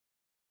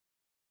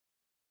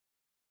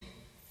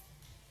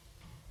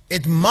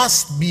it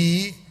must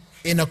be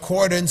in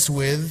accordance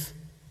with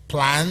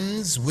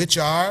plans which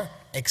are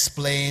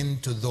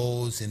explained to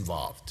those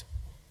involved.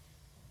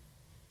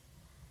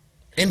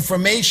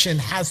 Information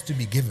has to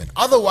be given.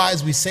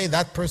 Otherwise, we say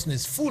that person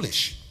is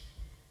foolish.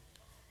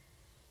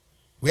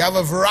 We have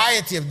a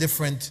variety of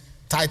different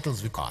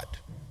titles with God.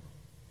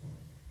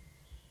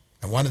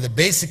 And one of the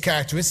basic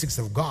characteristics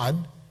of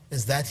God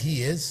is that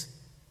He is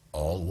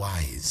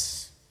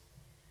all-wise.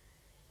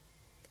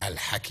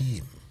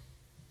 Al-Hakim.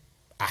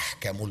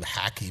 Ahkamul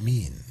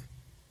Hakimin.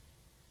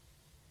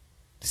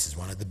 This is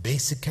one of the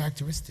basic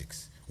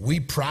characteristics. We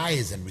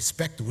prize and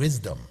respect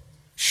wisdom.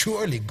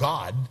 Surely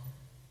God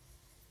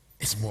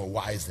is more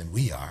wise than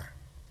we are.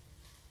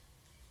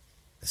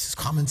 This is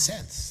common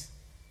sense.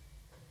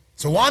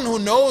 So one who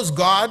knows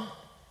God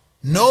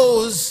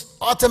knows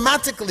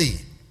automatically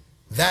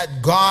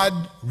that God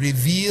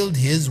revealed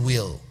His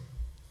will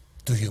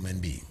to human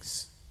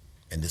beings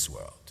in this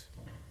world.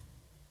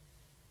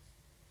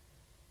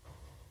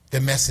 The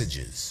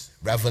messages,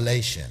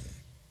 revelation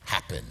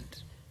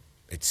happened.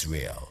 It's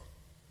real.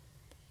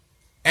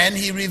 And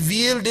He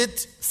revealed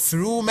it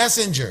through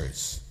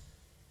messengers,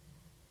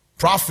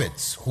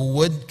 prophets who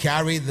would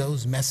carry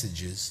those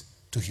messages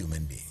to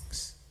human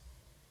beings.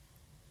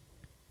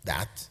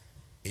 That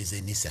is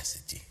a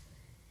necessity.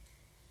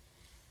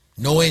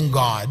 Knowing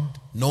God,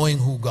 knowing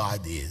who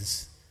God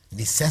is,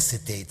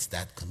 necessitates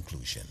that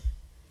conclusion.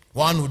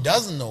 One who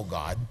doesn't know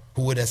God,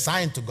 who would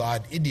assign to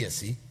God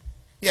idiocy,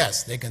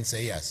 yes, they can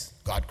say yes,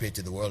 God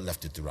created the world,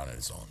 left it to run on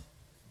its own.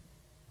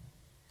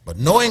 But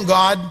knowing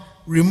God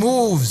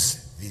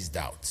removes these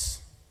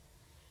doubts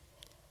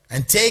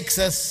and takes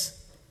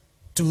us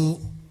to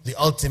the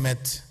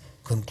ultimate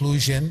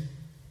conclusion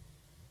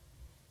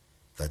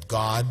that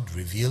God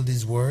revealed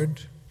His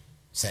word,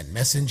 sent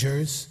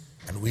messengers,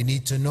 and we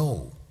need to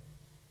know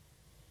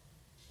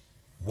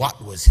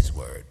what was His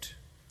word.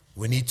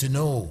 We need to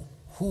know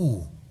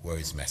who were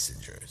His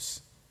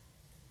messengers.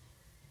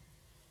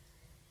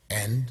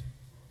 And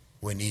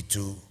we need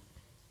to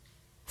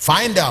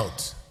find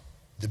out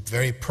the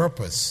very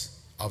purpose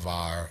of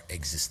our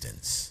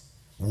existence.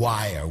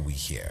 Why are we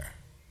here?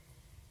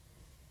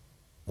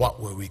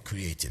 What were we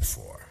created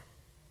for?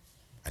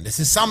 And this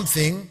is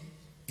something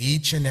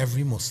each and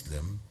every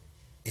Muslim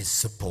is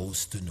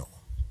supposed to know.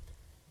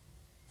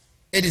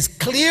 It is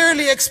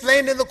clearly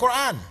explained in the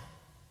Quran.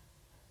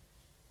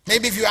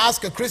 Maybe if you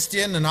ask a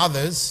Christian and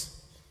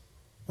others,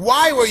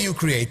 why were you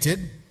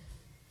created?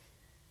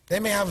 They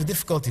may have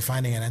difficulty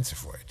finding an answer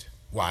for it.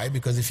 Why?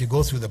 Because if you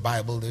go through the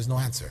Bible, there's no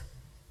answer.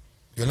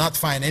 You'll not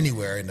find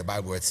anywhere in the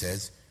Bible where it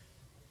says,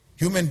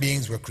 human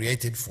beings were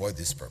created for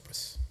this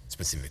purpose,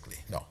 specifically.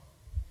 No.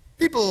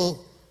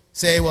 People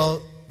say,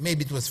 well,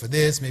 maybe it was for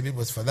this, maybe it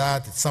was for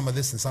that, it's some of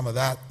this and some of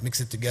that,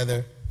 mix it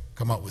together,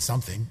 come up with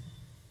something.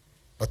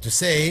 But to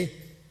say,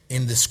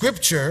 in the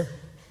scripture,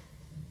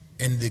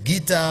 in the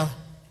Gita,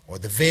 or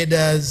the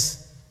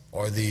Vedas,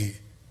 or the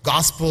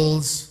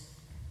Gospels,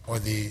 or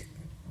the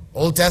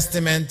Old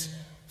Testament,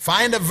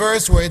 find a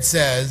verse where it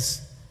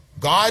says,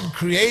 God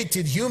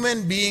created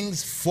human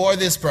beings for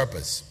this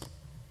purpose.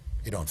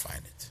 You don't find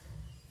it.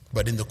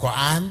 But in the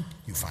Quran,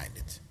 you find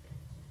it.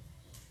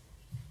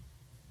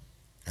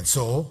 And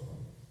so,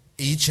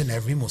 each and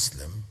every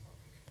Muslim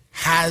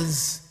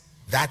has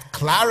that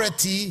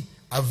clarity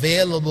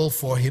available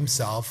for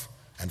himself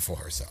and for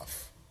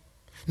herself.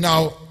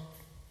 Now,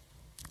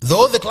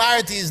 though the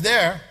clarity is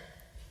there,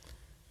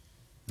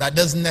 that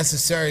doesn't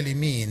necessarily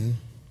mean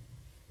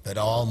that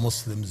all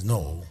Muslims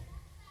know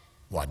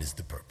what is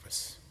the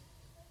purpose.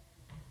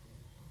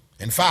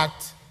 In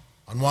fact,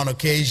 on one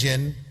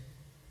occasion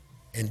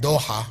in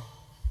Doha,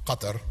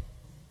 Qatar,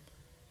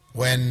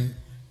 when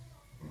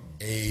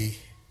a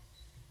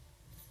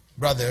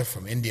brother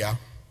from India,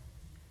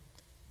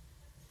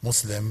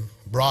 Muslim,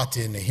 brought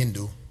in a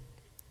Hindu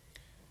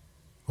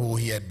who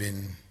he had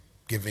been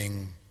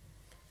giving,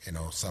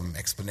 some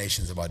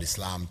explanations about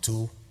Islam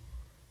too,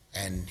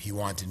 and he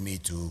wanted me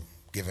to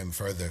give him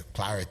further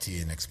clarity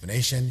and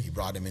explanation. He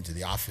brought him into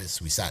the office,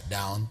 we sat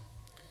down,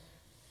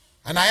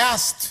 and I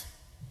asked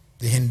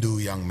the Hindu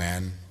young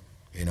man,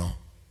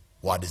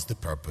 what is the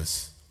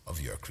purpose of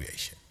your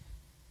creation?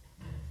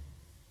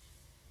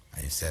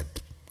 And he said,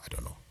 I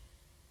don't know,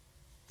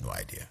 no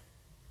idea.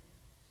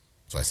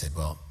 So I said,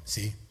 well,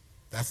 see,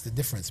 that's the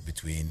difference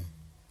between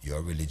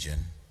your religion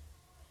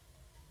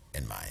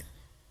and mine.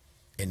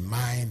 In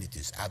mine, it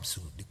is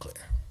absolutely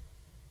clear.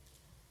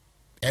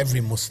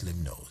 Every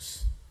Muslim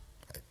knows.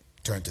 I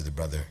turned to the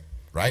brother,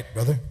 right,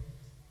 brother?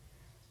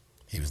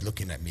 He was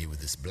looking at me with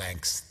this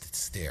blank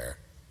stare.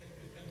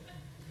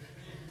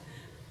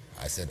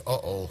 I said,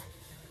 uh-oh.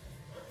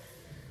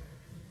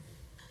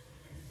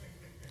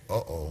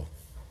 Uh-oh.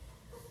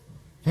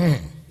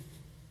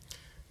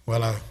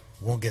 Well, I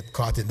won't get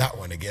caught in that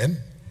one again.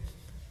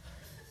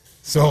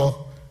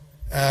 So,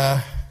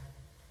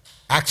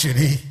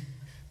 actually,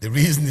 the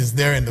reason is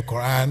there in the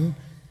Quran.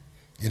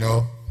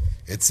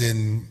 It's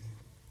in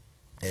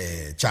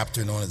a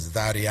chapter known as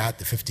the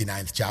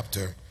 59th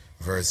chapter,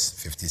 verse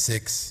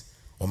 56.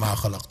 وَمَا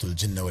خَلَقْتُ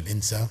الْجِنَّ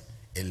وَالْإِنسَ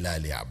إِلَّا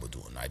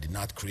لِيَعْبُدُونَ. I did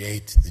not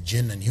create the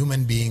jinn and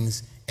human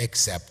beings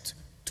except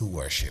to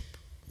worship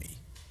me.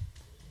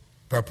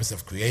 Purpose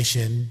of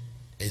creation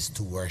is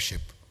to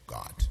worship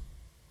God.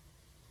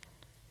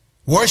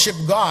 Worship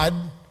God,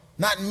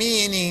 not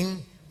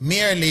meaning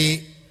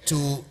merely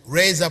to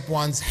raise up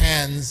one's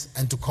hands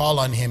and to call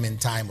on Him in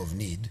time of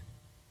need,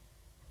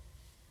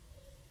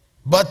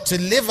 but to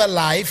live a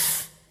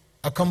life,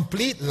 a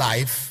complete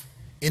life,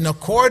 in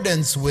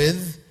accordance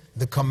with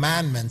the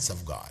commandments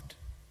of God.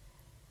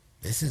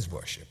 This is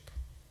worship.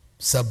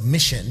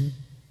 Submission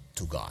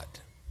to God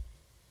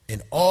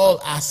in all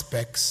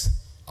aspects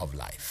of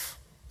life.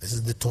 This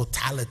is the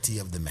totality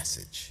of the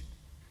message.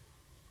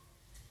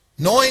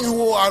 Knowing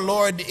who our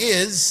Lord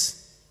is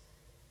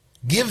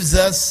gives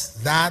us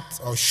that,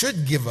 or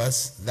should give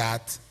us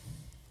that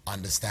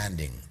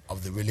understanding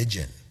of the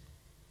religion.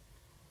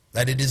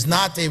 That it is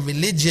not a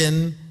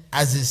religion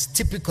as is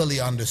typically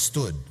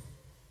understood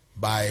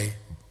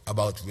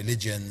about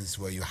religions,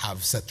 where you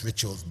have set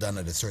rituals done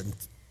at a certain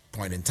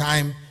point in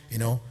time. You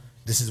know,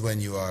 this is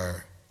when you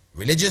are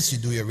religious, you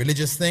do your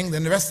religious thing,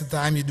 then the rest of the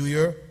time you do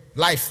your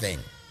life thing.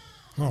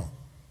 No.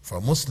 For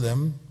a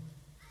Muslim,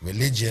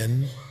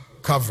 religion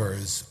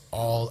covers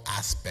all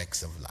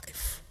aspects of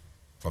life.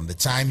 From the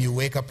time you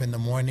wake up in the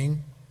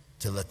morning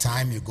till the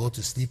time you go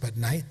to sleep at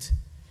night,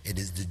 it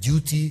is the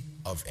duty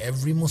of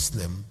every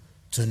Muslim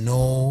to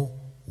know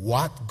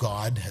what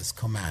God has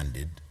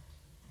commanded,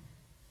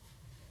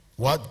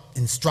 what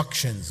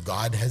instructions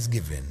God has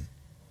given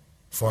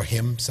for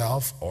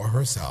himself or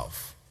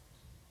herself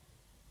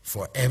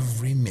for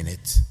every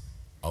minute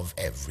of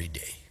every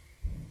day.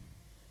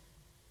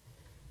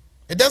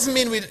 It doesn't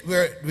mean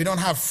we don't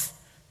have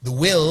the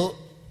will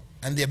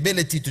and the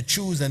ability to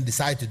choose and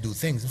decide to do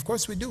things. Of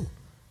course we do.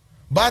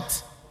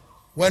 But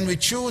when we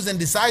choose and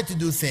decide to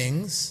do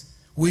things,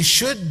 we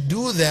should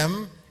do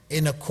them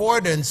in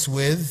accordance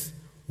with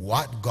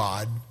what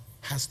God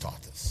has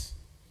taught us.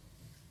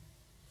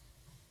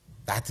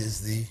 That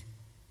is the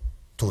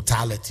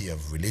totality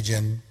of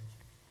religion,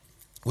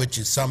 which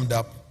is summed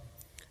up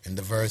in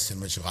the verse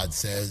in which God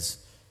says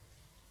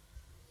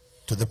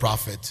to the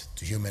Prophet,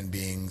 to human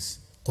beings,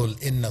 قُلْ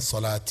إِنَّ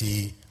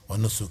صَلَاتِي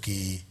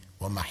وَنُسُكِي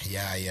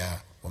وَمَحْيَايَ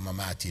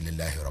وَمَمَاتِي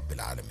لِلَّهِ رَبِّ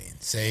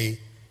الْعَالَمِينَ. Say,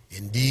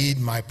 indeed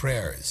my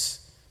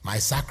prayers, my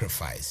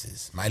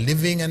sacrifices, my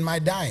living and my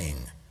dying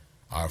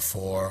are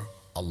for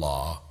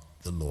Allah,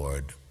 the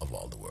Lord of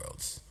all the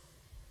worlds.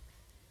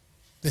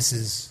 This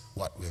is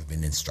what we have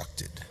been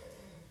instructed.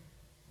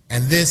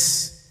 And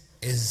this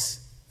is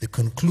the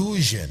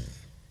conclusion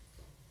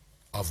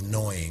of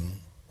knowing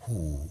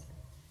who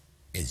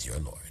is your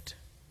Lord.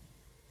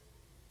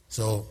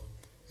 So,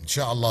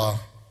 inshallah,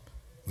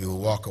 we will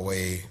walk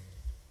away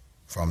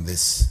from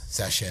this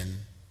session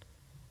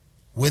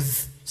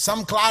with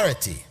some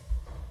clarity.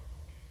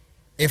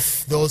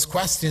 If those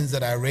questions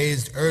that I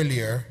raised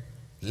earlier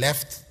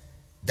left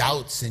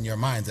doubts in your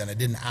minds, and I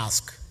didn't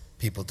ask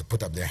people to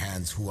put up their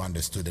hands who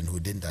understood and who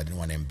didn't, I didn't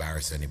want to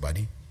embarrass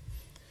anybody.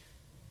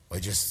 I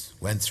just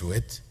went through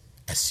it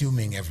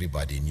assuming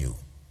everybody knew,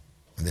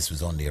 and this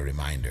was only a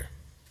reminder.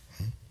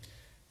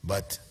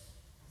 But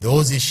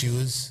those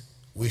issues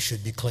we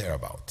should be clear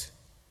about.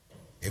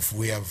 If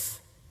we have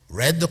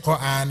read the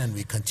Quran and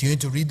we continue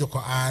to read the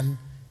Quran,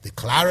 the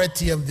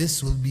clarity of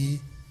this will be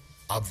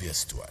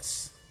obvious to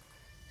us.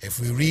 If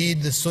we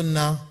read the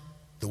Sunnah,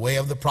 the way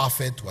of the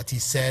Prophet, what he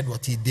said,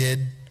 what he did,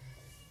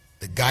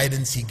 the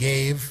guidance he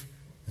gave,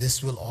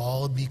 this will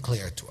all be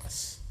clear to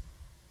us.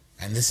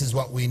 And this is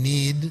what we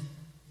need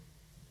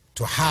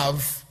to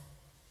have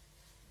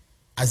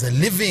as a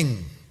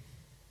living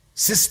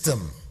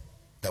system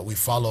that we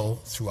follow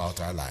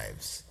throughout our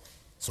lives,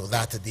 so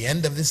that at the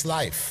end of this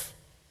life,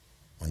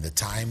 when the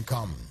time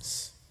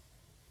comes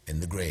in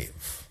the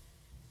grave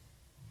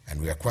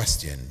and we are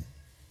questioned,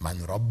 Man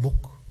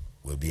Rabbuk,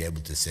 we'll be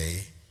able to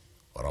say,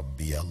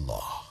 Rabbi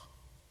Allah,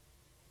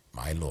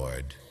 my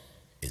Lord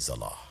is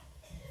Allah.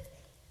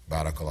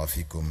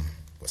 Barakallahu fikum,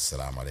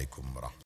 wassalamu alaikum wa rahmatullahi.